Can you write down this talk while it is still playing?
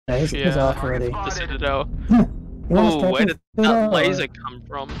Yeah, he's off already. The Citadel. Oh, where did that laser come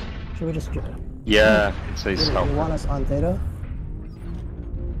from? Should we just... Yeah, it's a You stalker. want us on Theta?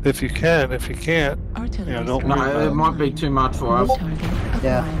 If you can, if you can't, don't No, worry. it might be too much for us.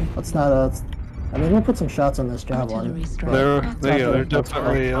 Yeah, let's not, I mean, we'll put some shots on this javelin. They're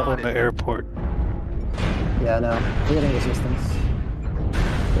definitely on the airport. Yeah, no, we're getting resistance.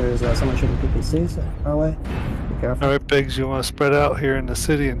 There's someone shooting PPCs our way. Be careful. Alright, Biggs, you want to spread out here in the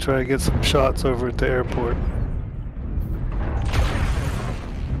city and try to get some shots over at the airport.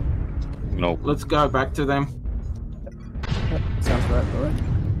 No. Let's go back to them. Yep, sounds right, alright.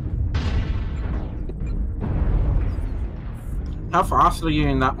 How fast are you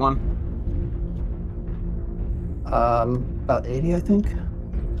in that one? About 80, I think.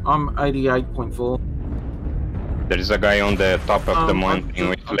 I'm 88.4. There is a guy on the top of the mountain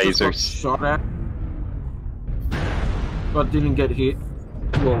with lasers. Shot at, but didn't get hit.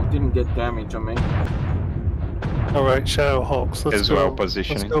 Well, didn't get damage. I mean. Alright, Shadow Hawks, let's As go. well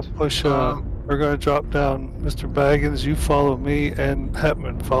positioning. Let's go push. We're gonna drop down. Mr. Baggins, you follow me, and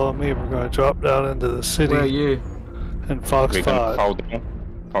Hetman, follow me. We're gonna drop down into the city. Where are you? And Fox We're 5. gonna fall down.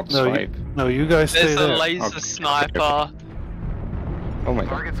 Fox 5. No, you guys stay There's there. a laser sniper. Oh my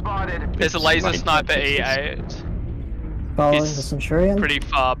god. There's a laser sniper E8. Following He's the Centurion? Pretty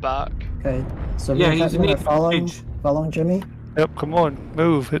far back. Okay, so Yeah, me and he's Hetman in are following Jimmy? Yep, come on,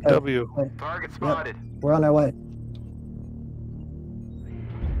 move, hit Okay. W. Okay. Target spotted. Yep. We're on our way.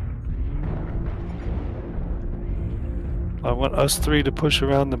 I want us three to push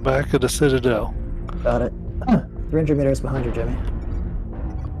around the back of the Citadel. Got it. 300 meters behind you, Jimmy.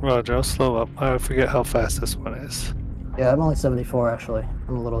 Roger, I'll slow up. I forget how fast this one is. Yeah, I'm only 74 actually.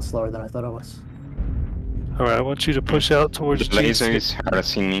 I'm a little slower than I thought I was. Alright, I want you to push out towards The laser G6. is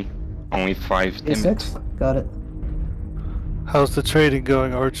harassing me. Only 5 damage. G6? Got it. How's the trading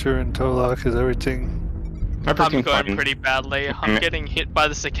going, Archer and Tolak? Is everything... I'm Everything going fine. pretty badly. I'm getting hit by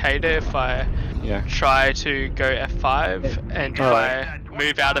the cicada if I try to go F5, and if I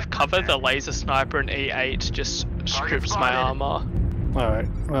move out of cover, the laser sniper and E8 just strips my armor. Alright,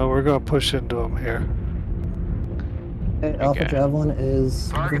 well we're gonna push into them here. Okay, Alpha Javelin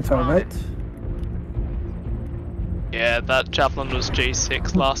is moving to our right. Yeah, that javelin was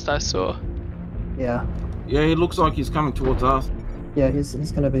G6 last I saw. Yeah. Yeah, it looks like he's coming towards us. Yeah, he's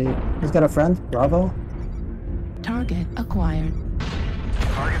gonna be... He's got a friend, Bravo. Target acquired.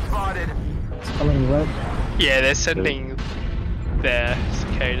 Target spotted. It's coming right. Yeah, they're sending their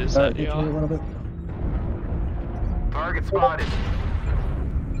cicadas at you. A little bit. Target spotted.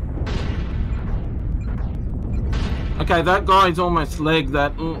 Okay, that guy's almost legged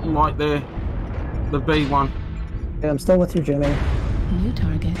that right there. The B one. Yeah, I'm still with you, Jimmy. New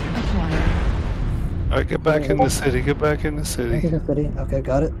target acquired. Alright, get back in the city, get back in the Back city. in the city. Okay,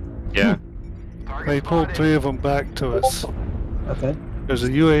 got it. Yeah. They pulled 3 of them back to us. Okay. There's a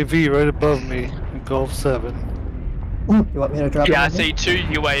UAV right above me in Gulf 7. You want me to drop it? Yeah, I on see you? 2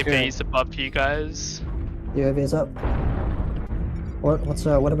 UAVs above you guys. UAV's up. What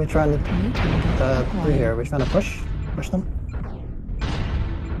are we trying to do here? Are we trying to push them?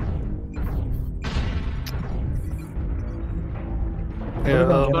 Yeah,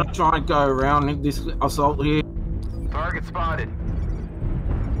 I'm gonna try and go around this assault here. Target spotted.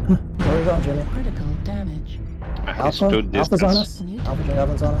 Where are we going, Jimmy? Critical damage. Alpha? Stood Alpha's on distance. us? Alpha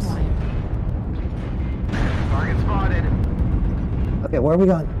Javelin's on us? Target spotted. Okay, where are we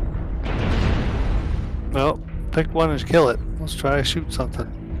going? well, pick one and kill it. Let's try to shoot something.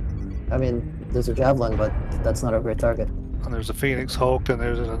 I mean, there's a Javelin, but that's not a great target. And there's a Phoenix Hulk and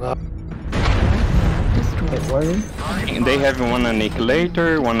there's another. Okay, where are you? And they have one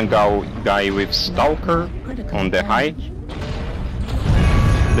Annihilator, one guy with Stalker on the high.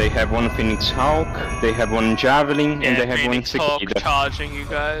 They have one Phoenix Hulk, they have one Javelin, and they have one Phoenix Hawk Cicada. charging you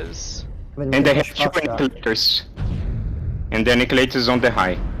guys. I mean, And they we have push 2 Foxtrot. Annihilators. And the Annihilator is on the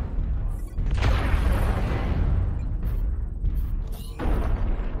high.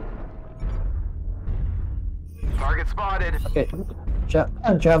 Target spotted. Okay,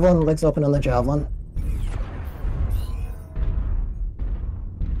 Javelin, legs open on the Javelin.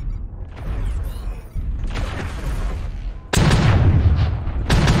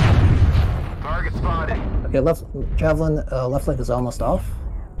 Target spotted. Okay, Javelin, left leg is almost off.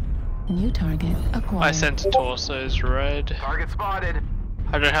 New target acquired. My center torso is red. Target spotted.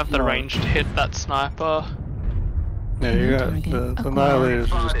 I don't have the range to hit that sniper. Yeah, you got the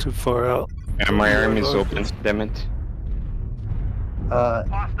Annihilators are just too far out. And my arm is open, damn it.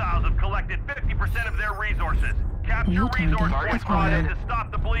 Hostiles have collected 50% of their resources. Capture New target resource points acquired. to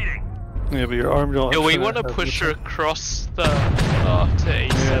stop the bleeding. Yeah, but your arm don't... Yeah, we want to push her across the to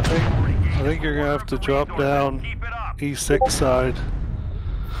E7. I think you're gonna have to drop down Keep it up. E6 side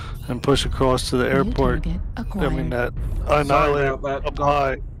and push across to the New airport. target I acquired. mean that Annihilator about that, up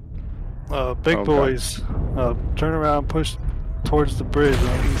high. Big Oh, God. boys, turn around, push towards the bridge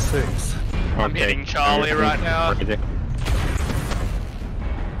on E6. I'm hitting Charlie right now.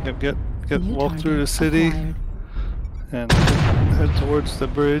 Yep, get New walk through the target city acquired. and head towards the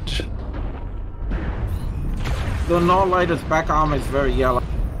bridge. The Annihilator's back arm is very yellow.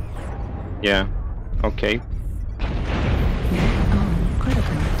 Yeah. Okay.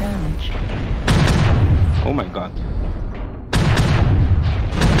 Critical damage. Oh my god.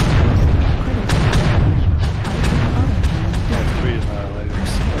 Yeah, 3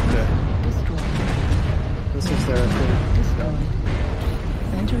 Annihilators. Okay. Destroyed. This is their thing. Destroyed.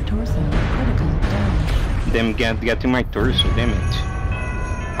 Center torso critical damage. Them get to my torso, damn it.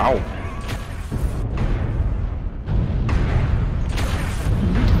 Ow.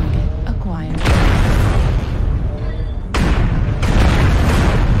 New target acquired.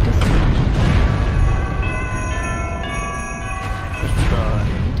 Destroyed. Let's try.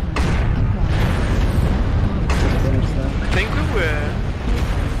 New target acquired. Finish that. I think we were.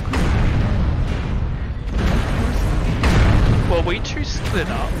 Well, we two split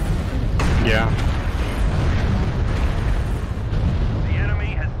up. Yeah. The enemy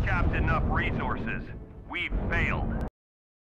has capped enough resources. We've failed.